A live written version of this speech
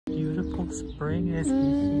beautiful spring is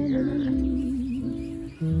here.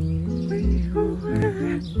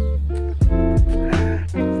 It's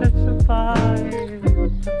such a vibe.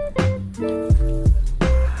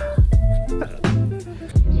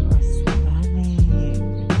 You are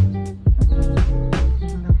stunning.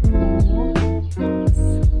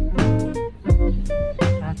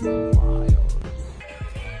 That's wild.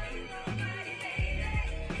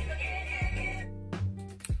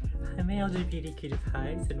 Hi my LGBTQ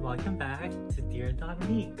highs and welcome back to Dear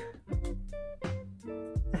Dominique.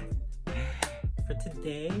 For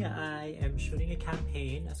today, I am shooting a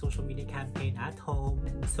campaign, a social media campaign at home.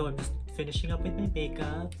 So I'm just finishing up with my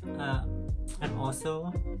makeup. I'm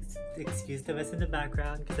also, excuse the mess in the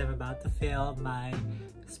background because I'm about to film my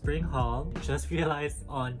spring haul. Just realized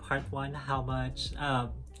on part 1 how much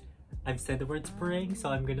I've said the word spring, so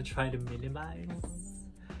I'm gonna try to minimize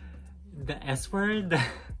the S word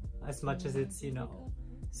as much as it's, you know,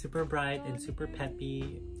 super bright and super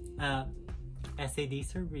peppy.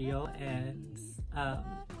 SADs are real, and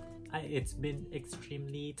it's been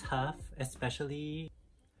extremely tough, especially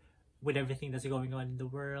with everything that's going on in the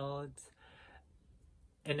world.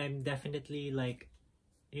 And I'm definitely like,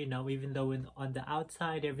 you know, even though on the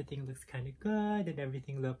outside everything looks kind of good and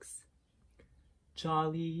everything looks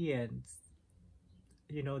jolly and,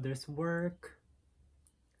 you know, there's work,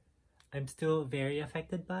 I'm still very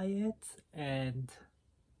affected by it. And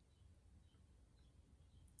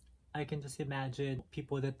I can just imagine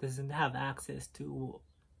people that doesn't have access to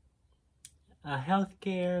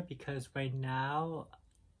healthcare, because right now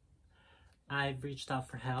I've reached out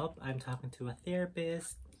for help. I'm talking to a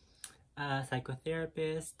therapist, a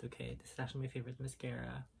psychotherapist. Okay, this is actually my favorite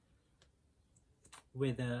mascara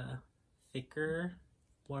with a thicker,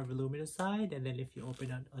 more voluminous side, and then if you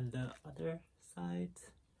open it on the other side,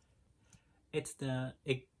 it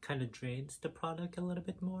kind of drains the product a little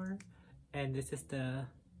bit more. And this is the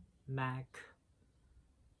MAC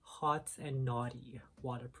Hot and Naughty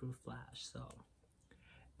waterproof flash. So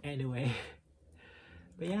anyway,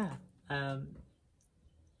 but yeah,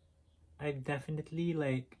 I definitely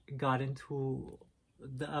like got into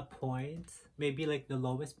a point, maybe like the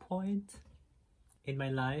lowest point in my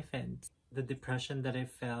life, and the depression that I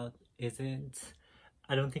felt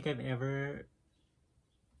I don't think I've ever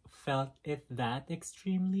felt it that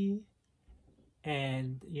extremely.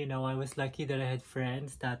 And you know, I was lucky that I had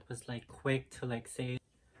friends that was like quick to like say,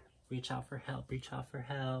 reach out for help.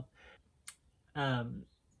 And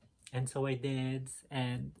so I did,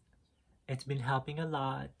 and it's been helping a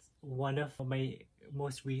lot. One of my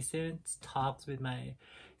most recent talks with my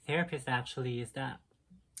therapist actually is that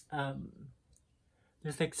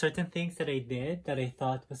there's like certain things that I did that I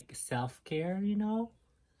thought was self-care, you know,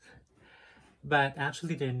 but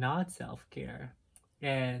actually they're not self-care.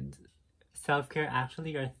 And self-care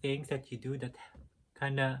actually are things that you do that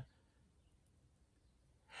kind of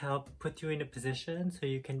help put you in a position so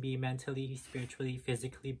you can be mentally, spiritually,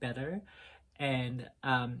 physically better. And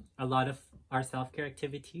a lot of our self-care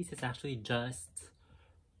activities is actually just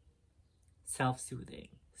self-soothing.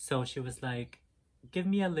 So she was like, give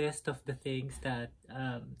me a list of the things that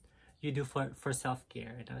you do for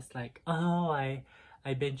self-care. And I was like, oh, I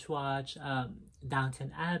binge watch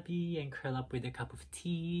Downton Abbey and curl up with a cup of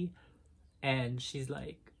tea. And she's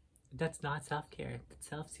like, that's not self-care, that's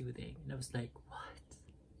self-soothing. And I was like, what?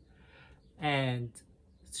 And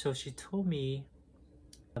so she told me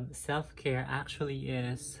self-care actually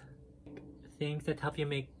is things that help you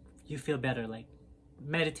make you feel better. Like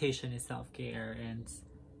meditation is self-care, and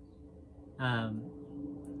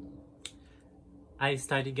I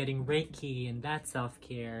started getting Reiki, and that's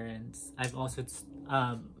self-care. And I've also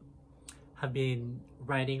have been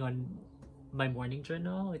writing on my morning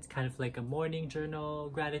journal. It's kind of like a morning journal,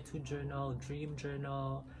 gratitude journal, dream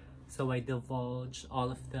journal. So I divulge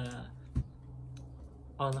all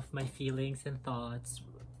of my feelings and thoughts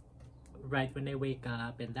right when I wake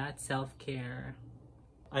up, and that's self-care.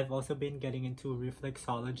 I've also been getting into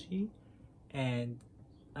reflexology and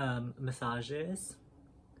massages,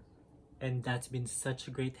 and that's been such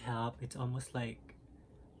a great help. It's almost like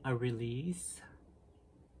a release.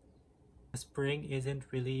 Spring isn't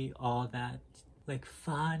really all that like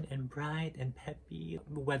fun and bright and peppy.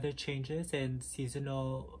 Weather changes and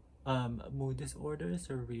seasonal mood disorders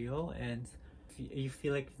are real, and if you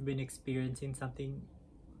feel like you've been experiencing something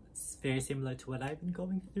very similar to what I've been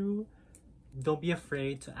going through, don't be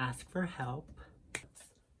afraid to ask for help.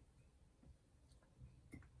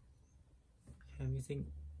 I'm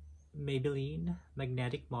using Maybelline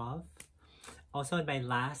Magnetic Mauve. Also in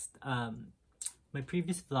my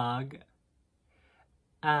previous vlog,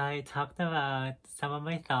 I talked about some of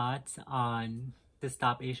my thoughts on the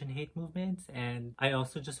Stop Asian Hate movement. And I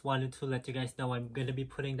also just wanted to let you guys know I'm gonna be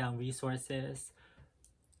putting down resources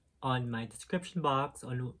on my description box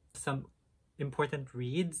on some important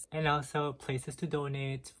reads and also places to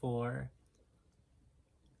donate for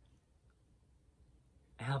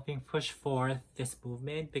helping push forth this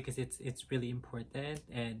movement, because it's really important.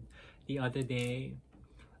 And the other day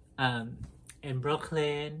in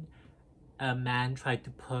Brooklyn, a man tried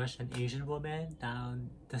to push an Asian woman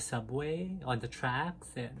down the subway on the tracks,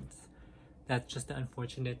 and that's just the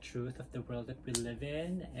unfortunate truth of the world that we live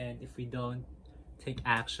in. And if we don't take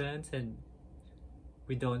actions and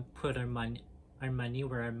we don't put our money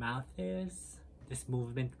where our mouth is, this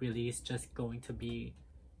movement really is just going to be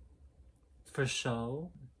for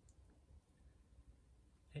show.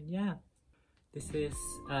 And yeah, this is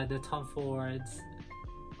the Tom Ford's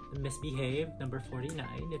Misbehave number 49,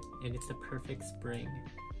 and it's the perfect spring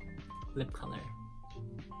lip color.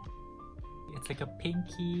 It's like a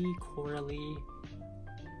pinky corally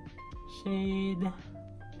shade, and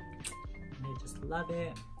I just love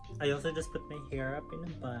it. I also just put my hair up in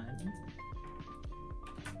a bun.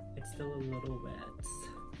 It's still a little wet,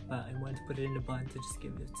 but I wanted to put it in a bun to just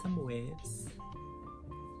give it some waves.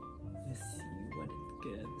 Let's see what it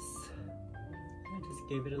gives. I just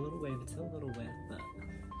gave it a little wave. It's still a little wet, but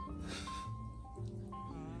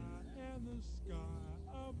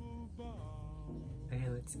okay,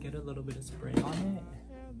 let's get a little bit of spray on it.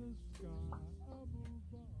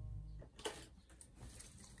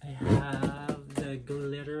 I have the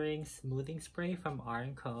glittering smoothing spray from R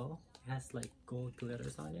 & Co. It has like gold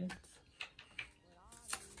glitters on it.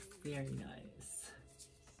 Very nice.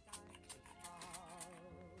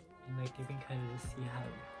 And like you can kind of just see how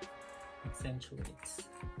it accentuates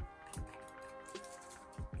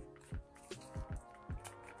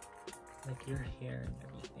like your hair and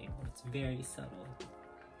everything. It's very subtle,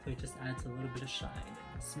 so it just adds a little bit of shine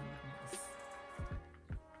and smoothness.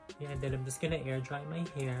 Yeah, and then I'm just gonna air dry my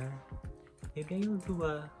hair. Maybe I'll do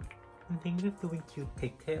I'm thinking of doing cute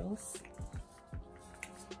pigtails.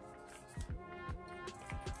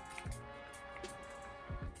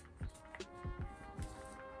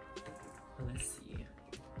 Let's see.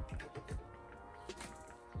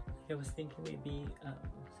 I was thinking maybe so I'm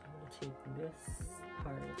gonna take this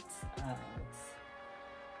part out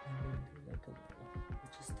and then do like a little,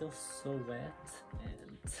 which is still so wet,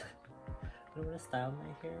 and I don't want to style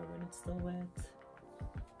my hair when it's still wet.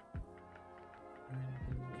 And then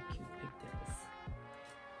I'm gonna make cute pigtails.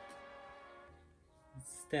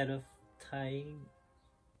 Instead of tying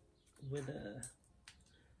with a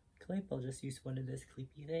clip, I'll just use one of those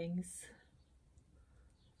clippy things.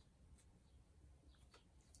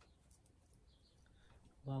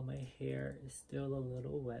 While my hair is still a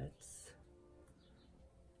little wet.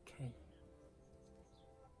 Okay.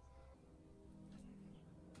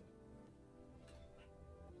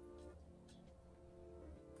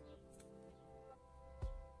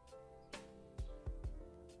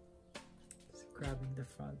 Just grabbing the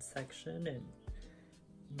front section and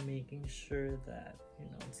making sure that, you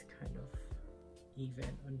know, it's kind of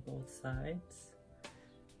even on both sides.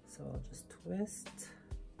 So I'll just twist.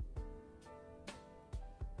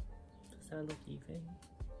 Does that look even?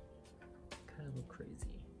 Kind of look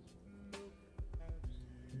crazy.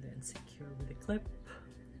 And then secure with a clip.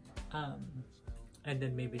 And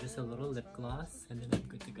then maybe just a little lip gloss, and then I'm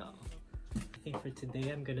good to go. I think for today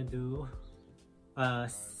I'm gonna do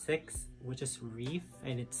 6, which is Reef,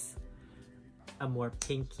 and it's a more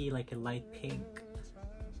pinky, like a light pink.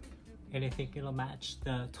 And I think it'll match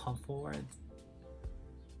the Tom Ford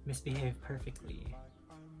Misbehave perfectly.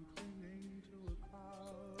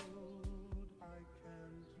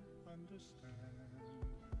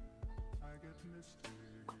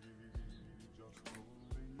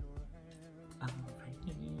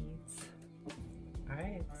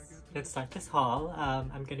 Alright, let's start this haul.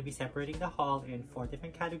 I'm going to be separating the haul in 4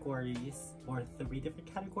 different categories, or 3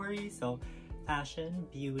 different categories. So fashion,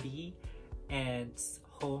 beauty, and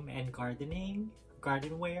home and gardening,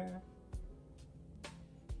 garden wear.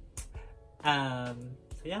 So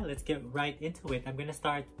yeah, let's get right into it. I'm going to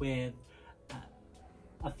start with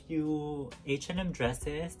a few H&M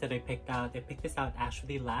dresses that I picked out. I picked this out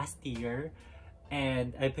actually last year.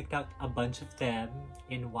 And I picked out a bunch of them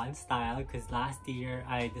in one style because last year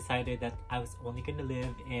I decided that I was only going to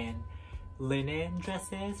live in linen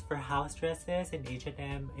dresses for house dresses in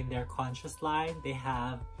H&M. In their Conscious line, they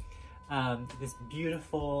have this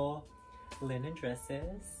beautiful linen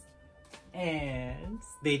dresses, and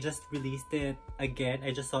they just released it again.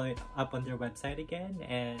 I just saw it up on their website again,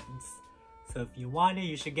 and so if you want it,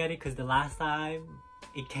 you should get it, because the last time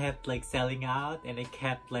it kept like selling out and it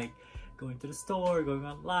kept like going to the store, going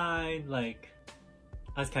online. Like,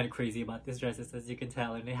 I was kind of crazy about these dresses, as you can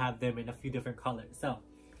tell, and they have them in a few different colors. So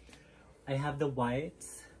I have the white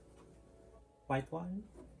one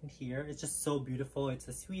in here. It's just so beautiful. It's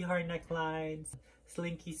a sweetheart neckline,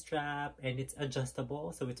 slinky strap, and it's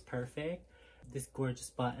adjustable, so it's perfect. This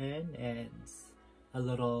gorgeous button and a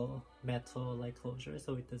little metal like closure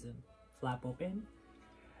so it doesn't flap open.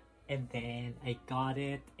 And then I got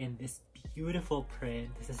it in this beautiful print.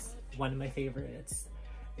 This is one of my favorites.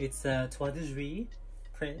 It's a Toile de Juillet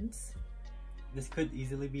print. This could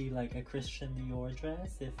easily be like a Christian Dior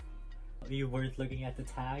dress if you weren't looking at the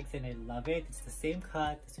tags, and I love it. It's the same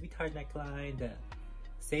cut, the sweetheart neckline, the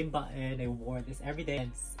same button. I wore this every day.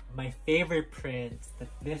 And it's my favorite print that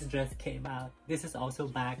this dress came out. This is also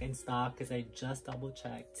back in stock because I just double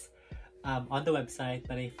checked on the website,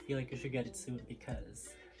 but I feel like you should get it soon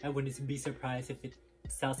because I wouldn't be surprised if it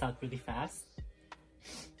sells out really fast.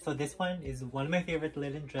 So this one is one of my favorite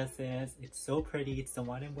linen dresses. It's so pretty. It's the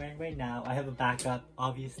one I'm wearing right now. I have a backup,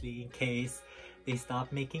 obviously, in case they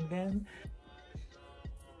stop making them.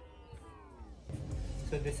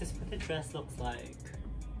 So this is what the dress looks like.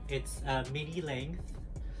 It's midi length.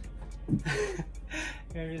 You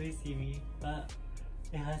can't really see me, but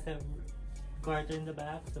it has a garter in the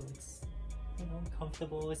back, so it's, you know,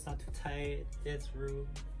 comfortable. It's not too tight. There's room.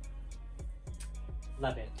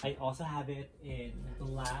 Love it. I also have it in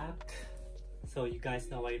black, so you guys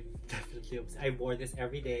know I wore this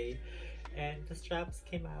every day, and the straps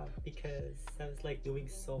came out because I was like doing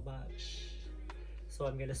so much. So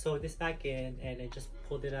I'm gonna sew this back in, and I just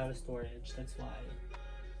pulled it out of storage. That's why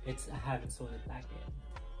I haven't sewed it back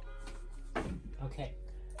in. Okay,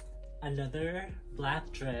 another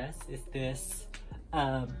black dress is this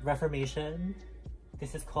Reformation.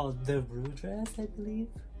 This is called the Rue dress, I believe.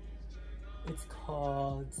 It's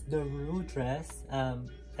called the Rue dress.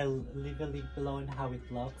 I'll leave a link below on how it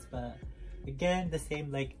looks, but again, the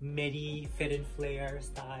same like midi fit and flare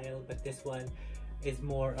style, but this one is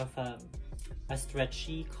more of a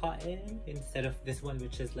stretchy cotton instead of this one,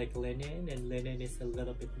 which is like linen, and linen is a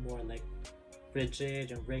little bit more like rigid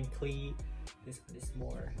and wrinkly. This one is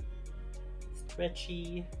more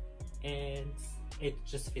stretchy, and it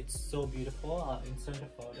just fits so beautiful. I'll insert a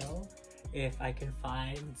photo if I can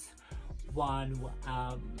find one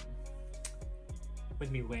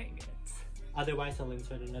with me wearing it. Otherwise, I'll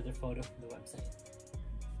insert another photo from the website.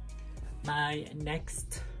 My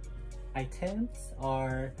next items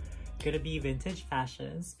are gonna be vintage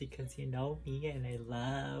fashions because you know me and I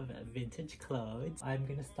love vintage clothes. I'm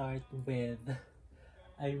gonna start with,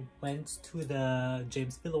 I went to the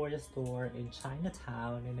James Filloria store in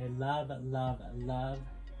Chinatown, and I love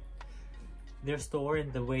their store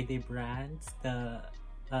and the way they brand the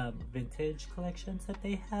vintage collections that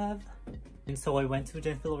they have. And so I went to the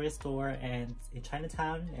James Filloria store and in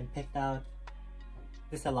Chinatown and picked out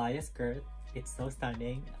this Alaia skirt. It's so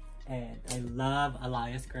stunning, and I love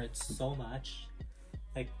Alaia skirts so much.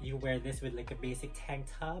 Like, you wear this with like a basic tank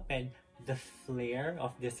top, and the flare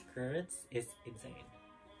of the skirts is insane.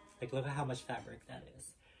 Like, look at how much fabric that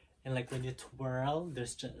is. And like when you twirl,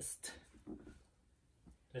 there's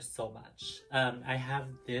so much. I have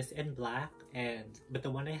this in black, but the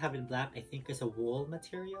one I have in black I think is a wool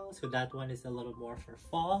material, so that one is a little more for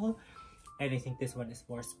fall, and I think this one is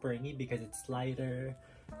more springy because it's lighter.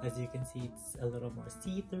 As you can see, it's a little more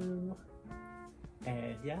see-through,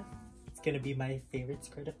 and yeah, it's gonna be my favorite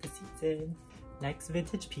skirt of the season. Next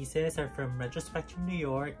vintage pieces are from Retrospective New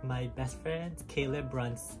York. My best friend Caleb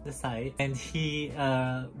runs the site, and he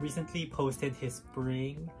recently posted his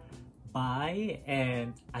spring buy,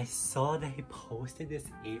 and I saw that he posted this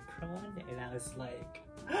apron, and I was like,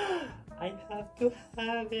 I have to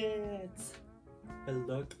have it. But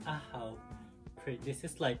look at how pretty. This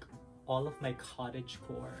is like all of my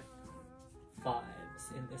cottagecore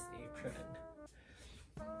vibes in this apron.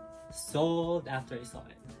 Sold after I saw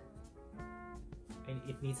it. And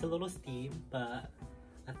it needs a little steam, but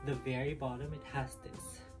at the very bottom it has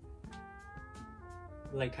this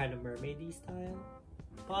like kind of mermaidy style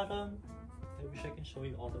bottom. I wish I can show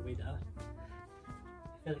you all the way down.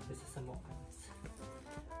 I feel like this is some more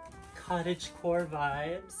cottagecore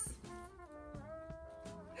vibes.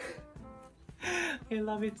 I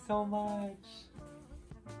love it so much,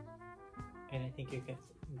 and I think you can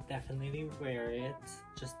definitely wear it.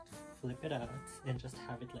 Just flip it out and just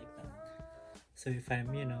have it like that. So if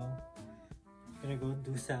I'm, you know, gonna go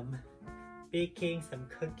do some baking, some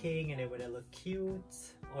cooking, and I want to look cute,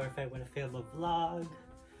 or if I want to film a vlog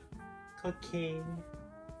cooking,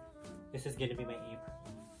 this is gonna be my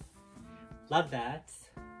apron. Love that.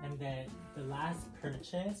 And then the last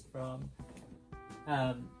purchase from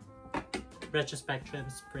Retro Spectrum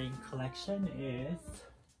Spring collection is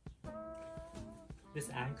this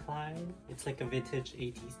ankline. It's like a vintage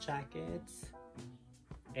 80s jacket.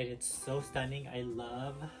 And it's so stunning. I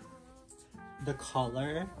love the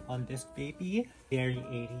color on this baby. Very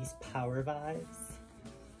 80s power vibes.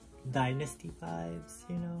 Dynasty vibes,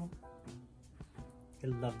 you know. I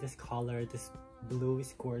love this color. This blue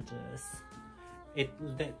is gorgeous. It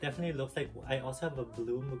definitely looks like, I also have a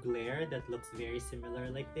blue Mugler that looks very similar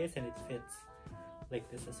like this, and it fits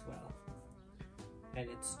like this as well. And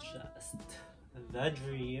it's just the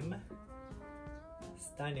dream.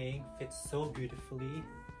 Stunning, fits so beautifully.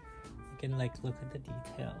 You can like look at the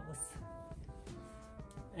details.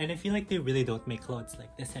 And I feel like they really don't make clothes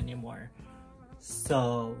like this anymore.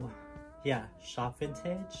 So yeah, shop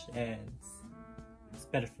vintage, and it's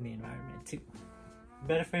better for the environment too.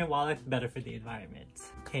 Better for your wallet, better for the environment.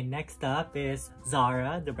 Okay, next up is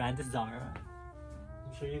Zara. The brand is Zara.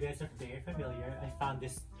 I'm sure you guys are very familiar. I found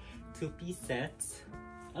this two-piece set.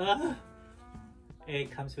 It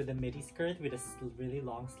comes with a midi skirt with a really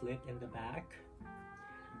long slit in the back.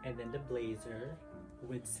 And then the blazer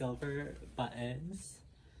with silver buttons.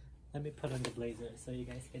 Let me put on the blazer so you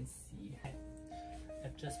guys can see.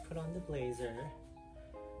 I've just put on the blazer.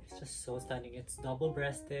 It's just so stunning. It's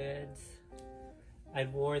double-breasted. I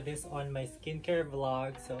wore this on my skincare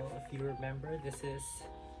vlog, so if you remember, this is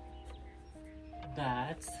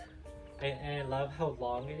that. And I love how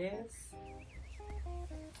long it is.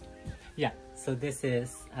 Yeah, so this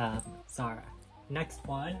is Zara. Next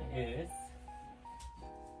one is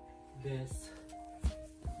this.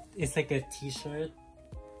 It's like a t-shirt.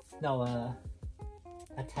 No, a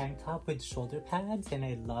tank top with shoulder pads, and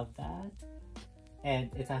I love that.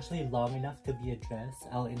 And it's actually long enough to be a dress.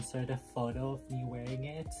 I'll insert a photo of me wearing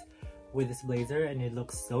it with this blazer, and it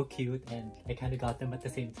looks so cute, and I kind of got them at the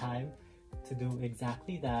same time to do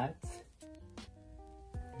exactly that.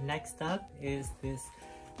 Next up is this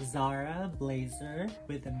Zara blazer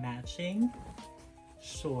with the matching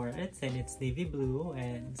shorts, and it's navy blue,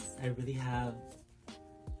 and I really have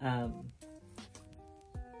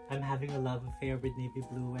I'm having a love affair with navy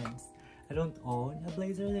blue, and I don't own a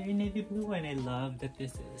blazer that in navy blue, and I love that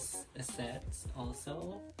this is a set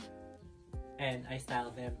also, and I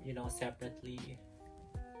style them, you know, separately,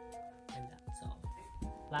 and that's all.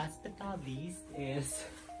 Last but not least is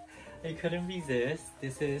I couldn't resist.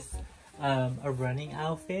 This is a running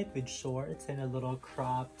outfit with shorts and a little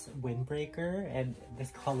cropped windbreaker, and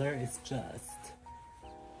this color is just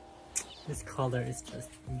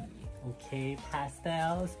me. Okay,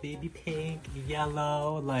 pastels, baby pink,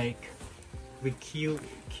 yellow, like with cute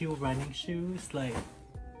running shoes, like,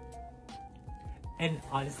 and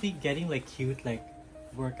honestly getting like cute like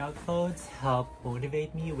workout clothes help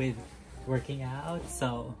motivate me with working out,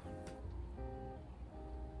 so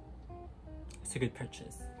it's a good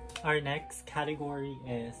purchase. Our next category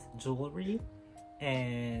is jewelry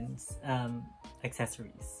and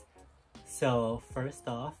accessories. So first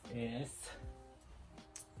off is,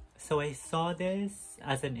 so I saw this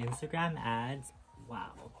as an Instagram ad.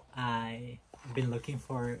 Wow, I've been looking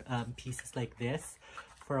for pieces like this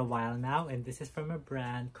for a while now, and this is from a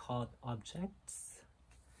brand called Objects.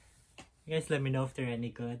 You guys let me know if they're any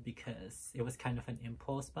good, because it was kind of an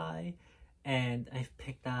impulse buy, and I've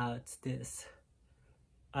picked out this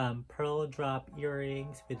pearl drop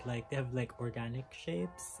earrings with like, they have like organic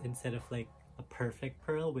shapes instead of like a perfect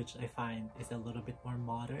pearl, which I find is a little bit more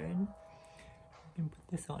modern. I can put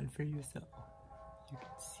this on for you so you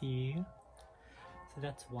can see. So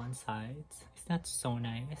that's one side. Isn't that so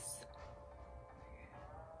nice?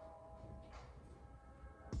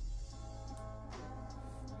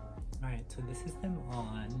 Alright, so this is them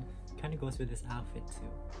on. Kind of goes with this outfit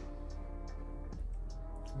too.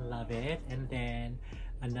 Love it. And then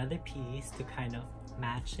another piece to kind of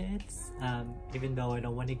match it, even though I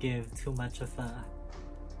don't want to give too much of a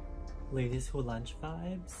ladies who lunch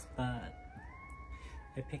vibes, but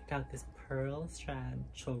I picked out this pearl strand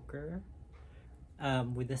choker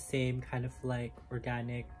with the same kind of like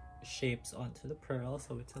organic shapes onto the pearl,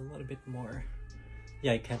 so it's a little bit more,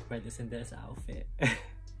 yeah, I can't wear this in this outfit.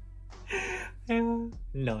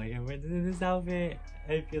 No, I can't wear this in this outfit.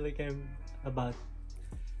 I feel like I'm about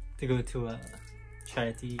to go to a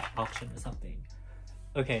charity auction or something.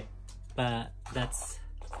 Okay, but that's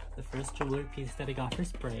the first jewelry piece that I got for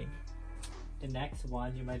spring. The next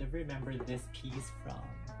one, you might have remembered this piece from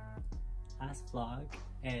last vlog,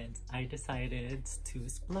 and I decided to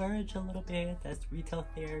splurge a little bit as retail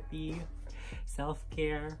therapy,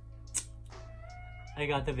 self-care. I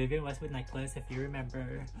got the Vivienne Westwood necklace. If you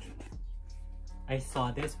remember, I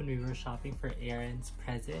saw this when we were shopping for Aaron's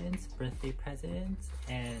presents, birthday presents,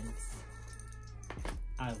 and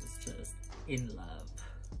I was just in love.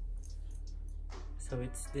 So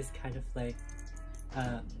it's this kind of like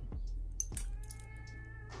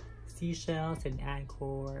seashells and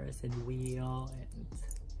anchors and wheel and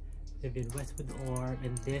Vivienne Westwood orb,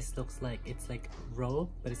 and this looks like it's like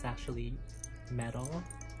rope, but it's actually metal,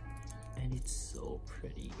 and it's so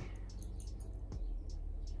pretty.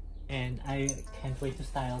 And I can't wait to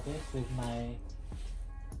style this with my,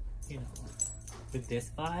 you know, with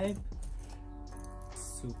this vibe.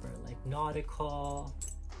 Super like nautical.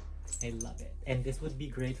 I love it. And this would be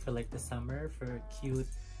great for like the summer for cute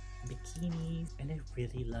bikinis. And I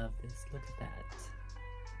really love this. Look at that.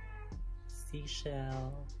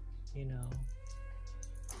 Seashell, you know.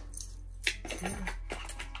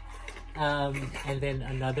 Yeah. And then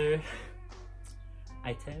another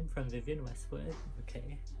item from Vivienne Westwood.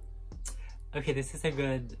 Okay, this is a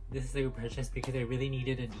good purchase because I really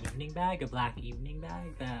needed an evening bag, a black evening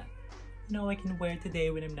bag that, you know, I can wear today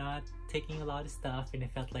when I'm not taking a lot of stuff, and I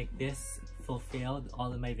felt like this fulfilled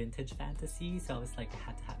all of my vintage fantasies, so I was like, I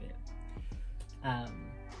had to have it.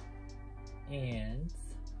 And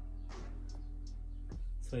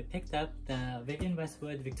so I picked up the Vivienne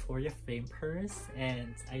Westwood Victoria frame purse,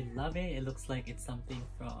 and I love it. It looks like it's something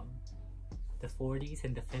from the 40s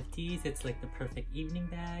and the 50s. It's like the perfect evening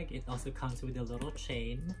bag. It also comes with a little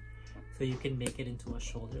chain, so you can make it into a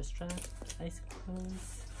shoulder strap, I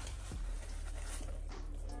suppose.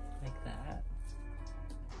 Like that.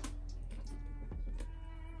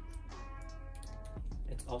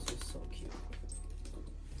 It's also so cute.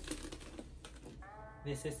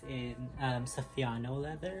 This is in Saffiano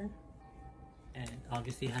leather, and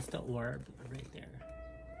obviously has the orb right there.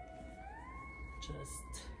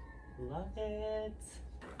 Just love it.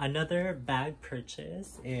 Another bag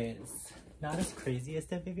purchase is not as crazy as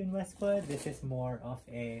the Vivienne Westwood. This is more of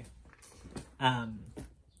a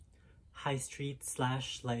high street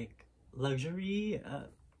slash like luxury.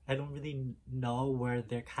 I don't really know where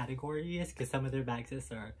their category is because some of their bags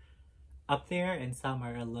are up there and some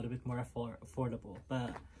are a little bit more affordable.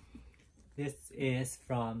 But this is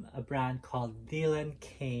from a brand called Dylan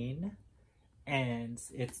Kane, and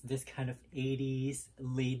it's this kind of 80s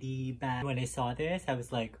lady bag. When I saw this, I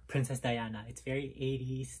was like, Princess Diana. It's very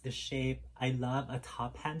 80s, the shape. I love a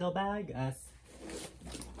top handle bag, as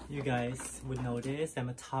you guys would notice. I'm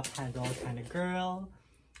a top handle kind of girl.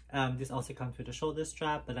 This also comes with a shoulder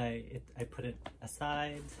strap, but I put it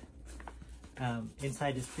aside.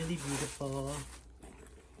 Inside is really beautiful.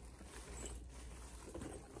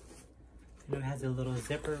 You know, it has a little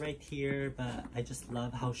zipper right here, but I just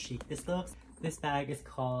love how chic this looks. This bag is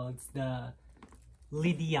called the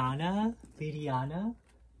Lydiana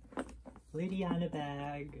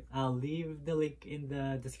bag. I'll leave the link in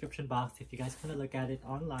the description box if you guys want to look at it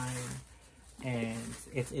online. And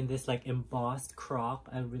it's in this like embossed croc,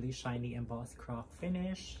 a really shiny embossed croc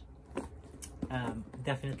finish.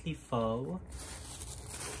 Definitely faux,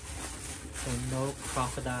 so no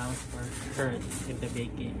crocodiles or hurts in the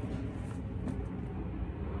making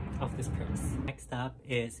of this purse. Next up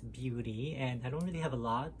is beauty, and I don't really have a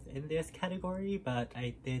lot in this category, but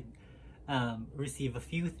I did receive a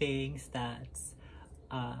few things that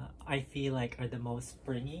I feel like are the most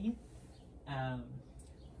springy.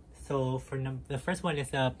 So for the first one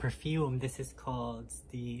is a perfume. This is called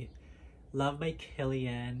the Love by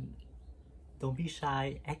Kilian Don't Be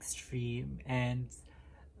Shy Extreme, and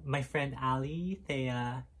my friend Ali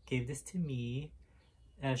Thea gave this to me.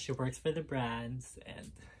 She works for the brands,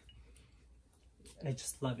 and I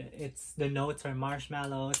just love it. The notes are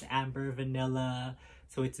marshmallows, amber, vanilla,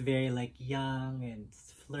 so it's very like young and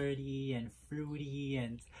flirty and fruity.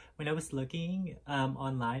 And when I was looking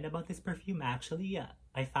online about this perfume, actually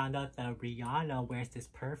I found out that Rihanna wears this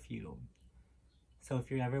perfume. So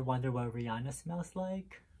if you ever wonder what Rihanna smells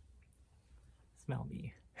like, smell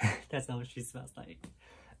me. That's how she smells like.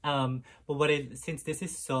 But since this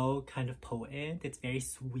is so kind of potent, it's very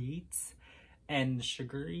sweet and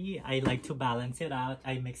sugary, I like to balance it out.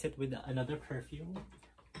 I mix it with another perfume.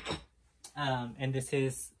 And this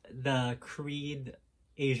is the Creed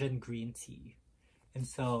Asian Green Tea. And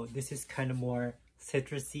so this is kind of more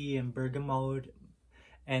citrusy and bergamotes,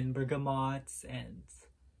 and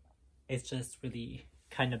it's just really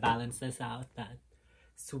kind of balances out that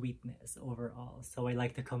sweetness overall. So I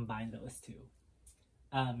like to combine those two.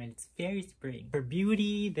 And it's very spring. For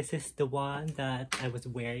beauty, this is the one that I was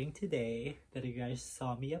wearing today that you guys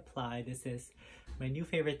saw me apply. This is my new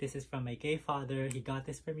favorite. This is from my gay father. He got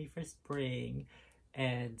this for me for spring,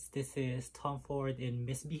 and this is Tom Ford in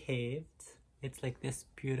Misbehaved. It's like this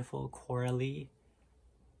beautiful corally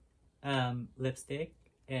lipstick,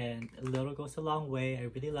 and a little goes a long way. I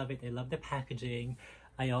really love it. I love the packaging.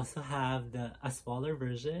 I also have a smaller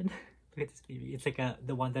version. Look at this baby. It's like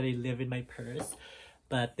the one that I live in my purse.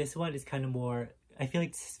 But this one is kind of more, I feel like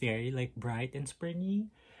it's very like bright and springy.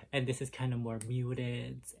 And this is kind of more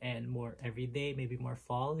muted and more everyday, maybe more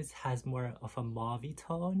fall. It has more of a mauve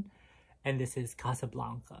tone. And this is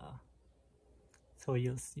Casablanca. So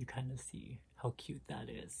you kind of see how cute that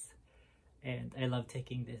is. And I love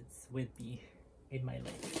taking this with me in my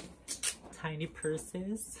like tiny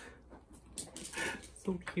purses.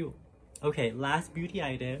 So cute. Okay, last beauty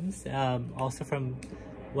items, also from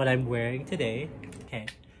what I'm wearing today. Okay,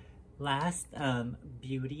 last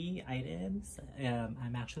beauty items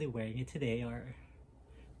I'm actually wearing it today are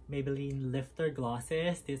Maybelline Lifter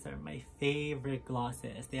glosses. These are my favorite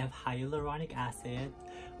glosses. They have hyaluronic acid,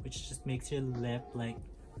 which just makes your lip like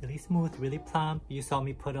really smooth, really plump. You saw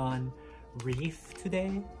me put on Reef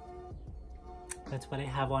today. That's what I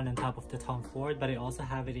have on top of the Tom Ford, but I also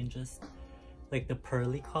have it in just like the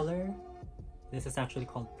pearly color. This is actually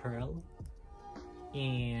called Pearl.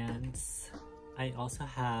 And I also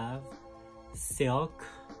have Silk,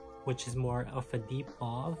 which is more of a deep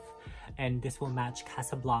mauve, and this will match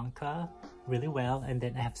Casablanca really well. And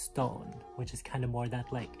then I have Stone, which is kind of more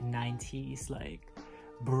that like 90s like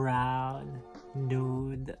brown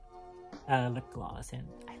nude lip gloss, and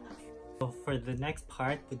I love it. So for the next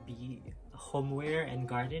part would be homeware and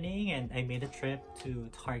gardening, and I made a trip to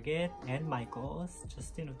Target and Michael's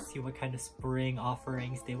just to see what kind of spring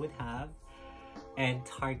offerings they would have. And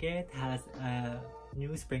Target has a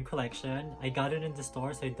new spring collection. I got it in the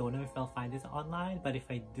store, so I don't know if I'll find this online, but if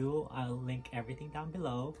I do, I'll link everything down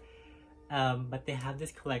below. But they have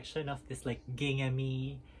this collection of this like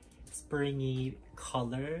gingham-y, springy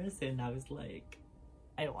colors, and I was like,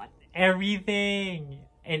 I want everything.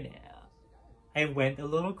 And I went a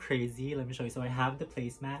little crazy. Let me show you. So I have the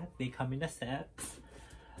placemat. They come in a set.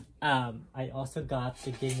 I also got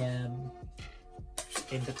the gingham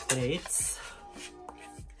in the plates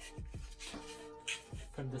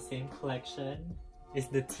from the same collection. Is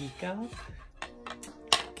the teacup.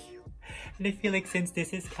 And I feel like since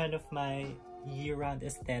this is kind of my year-round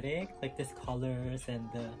aesthetic, like this colors and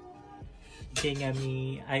the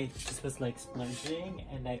gingham-y, I just was like splurging.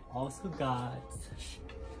 And I also got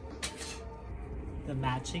the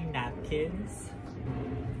matching napkins,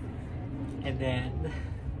 and then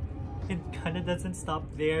it kind of doesn't stop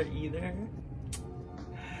there either.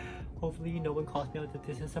 Hopefully no one calls me out that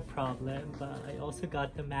this is a problem, but I also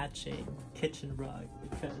got the matching kitchen rug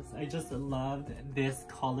because I just loved this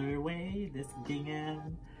colorway, this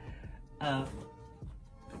gingham.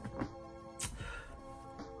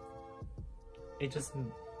 It just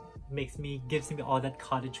gives me all that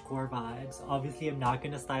cottagecore vibes. Obviously, I'm not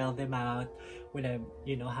gonna style them out when I'm,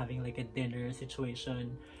 having like a dinner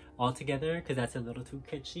situation all together because that's a little too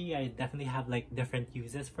kitschy. I definitely have like different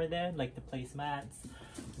uses for them. Like the placemats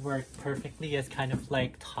work perfectly as kind of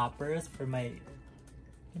like toppers for my,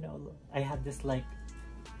 I have this like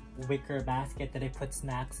wicker basket that I put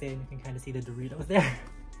snacks in. You can kind of see the Doritos there.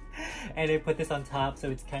 And I put this on top, so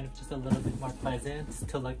it's kind of just a little bit more pleasant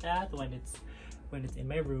to look at when it's in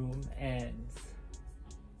my room. And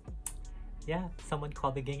yeah, someone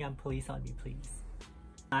call the gingham police on me, please.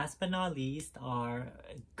 Last but not least are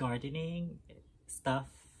gardening stuff,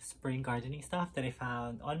 spring gardening stuff that I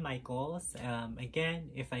found on Michael's. Again,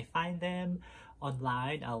 if I find them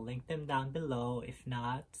online, I'll link them down below. If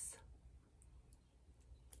not,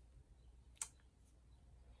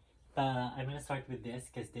 but I'm gonna start with this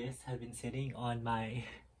because this has been sitting on my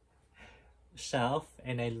shelf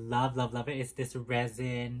and I love it. It's this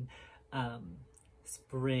resin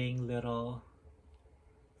spring little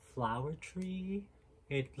flower tree.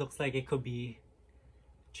 It looks like it could be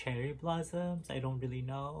cherry blossoms. I don't really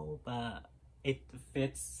know, but it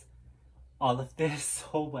fits all of this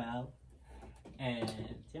so well. And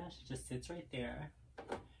yeah, she just sits right there.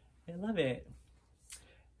 I love it.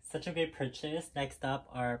 Such a great purchase. Next up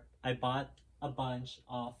I bought a bunch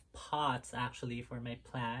of pots actually for my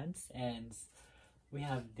plants, and we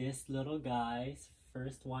have this little guys.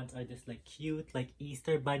 First ones are this like cute like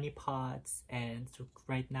Easter bunny pots, and so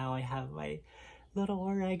right now I have my little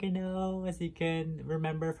oregano. As you can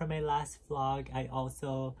remember from my last vlog, I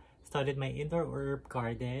also started my indoor herb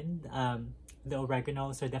garden. The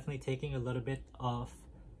oreganos are definitely taking a little bit of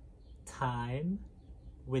time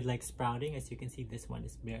with like sprouting. As you can see, this one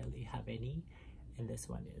is barely have any, and this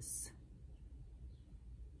one is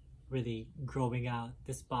really growing out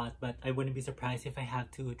the spot. But I wouldn't be surprised if I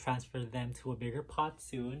have to transfer them to a bigger pot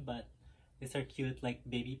soon. But these are cute like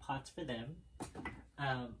baby pots for them.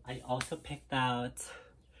 I also picked out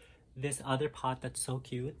this other pot that's so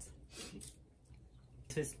cute.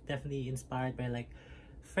 This is definitely inspired by like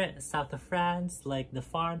south of France, like the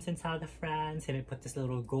farms in south of France, and I put this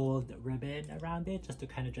little gold ribbon around it just to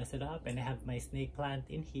kind of dress it up. And I have my snake plant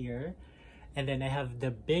in here, and then I have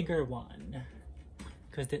the bigger one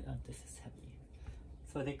because this is heavy,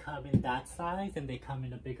 so they come in that size and they come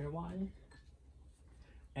in a bigger one.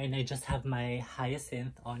 And I just have my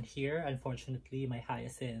hyacinth on here. Unfortunately, my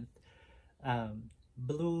hyacinth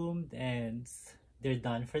bloomed and they're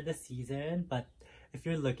done for the season. But if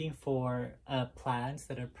you're looking for plants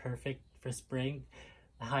that are perfect for spring,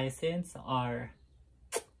 hyacinths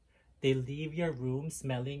they leave your room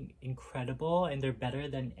smelling incredible, and they're better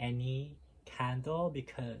than any candle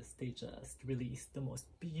because they just release the most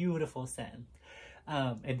beautiful scent.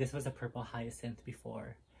 And this was a purple hyacinth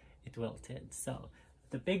before it wilted. So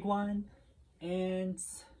the big one and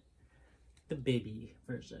the baby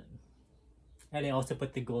version. And I also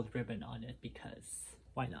put the gold ribbon on it because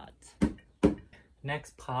why not?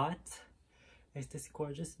 Next pot is this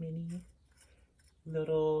gorgeous mini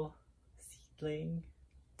little seedling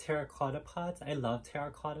terracotta pots. I love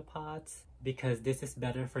terracotta pots because this is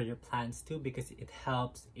better for your plants too, because it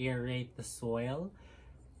helps aerate the soil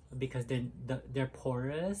because they're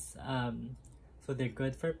porous. So they're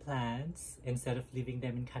good for plants instead of leaving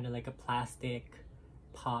them in kind of like a plastic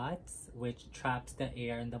pot, which traps the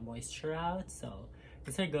air and the moisture out. So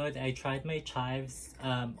these are good. I tried my chives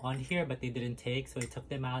on here, but they didn't take, so I took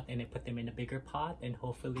them out and I put them in a bigger pot, and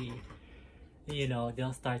hopefully, you know,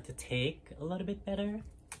 they'll start to take a little bit better.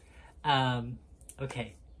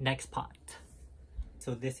 Okay, next pot.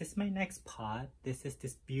 So this is my next pot. This is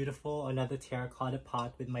this beautiful another terracotta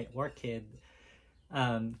pot with my orchid.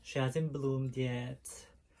 She hasn't bloomed yet,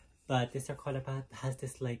 but this terracotta pot has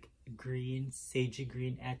this like green, sagey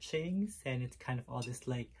green etchings, and it's kind of all this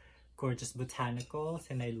like gorgeous botanicals,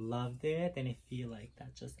 and I loved it, and I feel like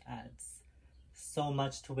that just adds so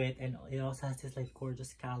much to it. And it also has this like gorgeous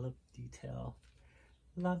scallop detail.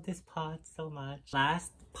 Love this pot so much.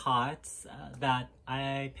 Last pots that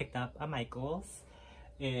I picked up at Michael's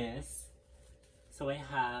is, so I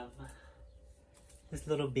have this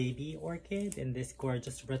little baby orchid in this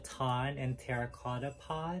gorgeous rattan and terracotta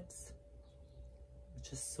pots,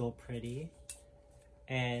 which is so pretty.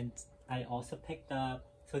 And I also picked up,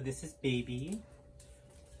 so this is baby,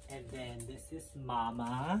 and then this is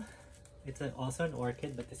mama. It's also an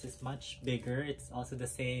orchid, but this is much bigger. It's also the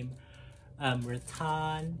same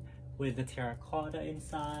rattan with the terracotta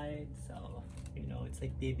inside. So, you know, it's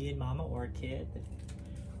like baby and mama orchid.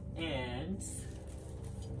 And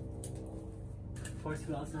of course,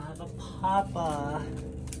 we also have a papa.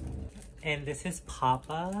 And this is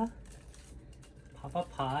papa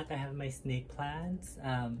pot. I have my snake plants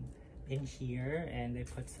in here, and I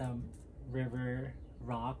put some river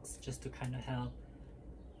rocks just to kind of help,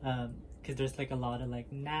 because there's like a lot of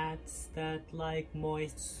like gnats that like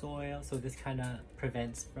moist soil, so this kind of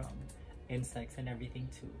prevents from insects and everything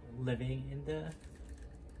to living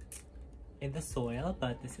in the soil.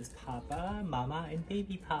 But this is papa, mama, and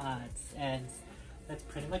baby pots, and that's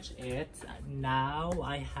pretty much it. Now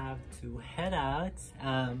I have to head out,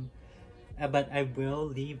 but I will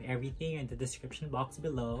leave everything in the description box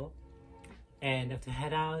below. And I have to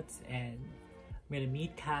head out, and I'm gonna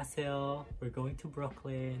meet Castle. We're going to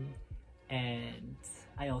Brooklyn, and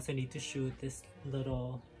I also need to shoot this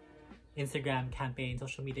little Instagram campaign,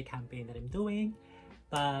 social media campaign that I'm doing.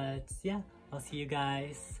 But yeah, I'll see you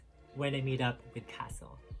guys when I meet up with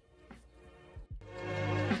Castle.